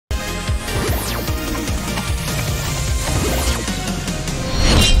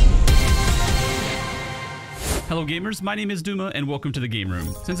Hello gamers, my name is Duma and welcome to the Game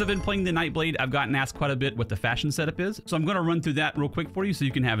Room. Since I've been playing the Nightblade, I've gotten asked quite a bit what the fashion setup is, so I'm going to run through that real quick for you so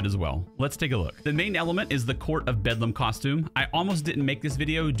you can have it as well. Let's take a look. The main element is the Court of Bedlam costume. I almost didn't make this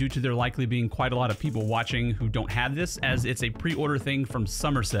video due to there likely being quite a lot of people watching who don't have this, as it's a pre-order thing from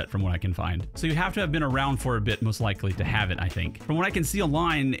Somerset from what I can find. So you have to have been around for a bit most likely to have it, I think. From what I can see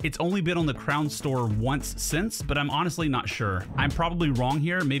online, it's only been on the Crown store once since, but I'm honestly not sure. I'm probably wrong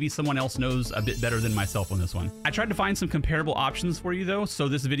here, maybe someone else knows a bit better than myself on this one. I tried to find some comparable options for you though, so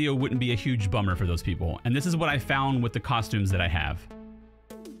this video wouldn't be a huge bummer for those people. And this is what I found with the costumes that I have.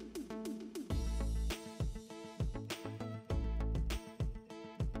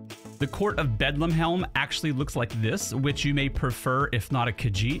 The Court of Bedlam helm actually looks like this, which you may prefer if not a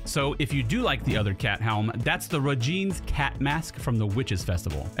Khajiit. So if you do like the other cat helm, that's the Rahjin's cat mask from the Witches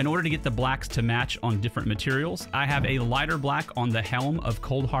Festival. In order to get the blacks to match on different materials, I have a lighter black on the helm of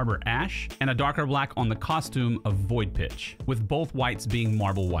Cold Harbor Ash and a darker black on the costume of Void Pitch, with both whites being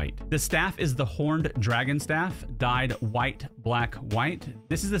marble white. The staff is the Horned Dragon Staff, dyed white, black, white.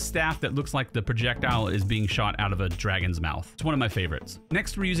 This is the staff that looks like the projectile is being shot out of a dragon's mouth. It's one of my favorites.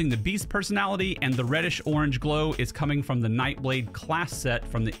 Next, we're using the Beast personality, and the reddish orange glow is coming from the Nightblade class set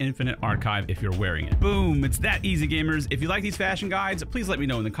from the Infinite Archive if you're wearing it. Boom, it's that easy gamers. If you like these fashion guides, please let me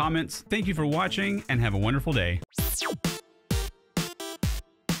know in the comments. Thank you for watching and have a wonderful day.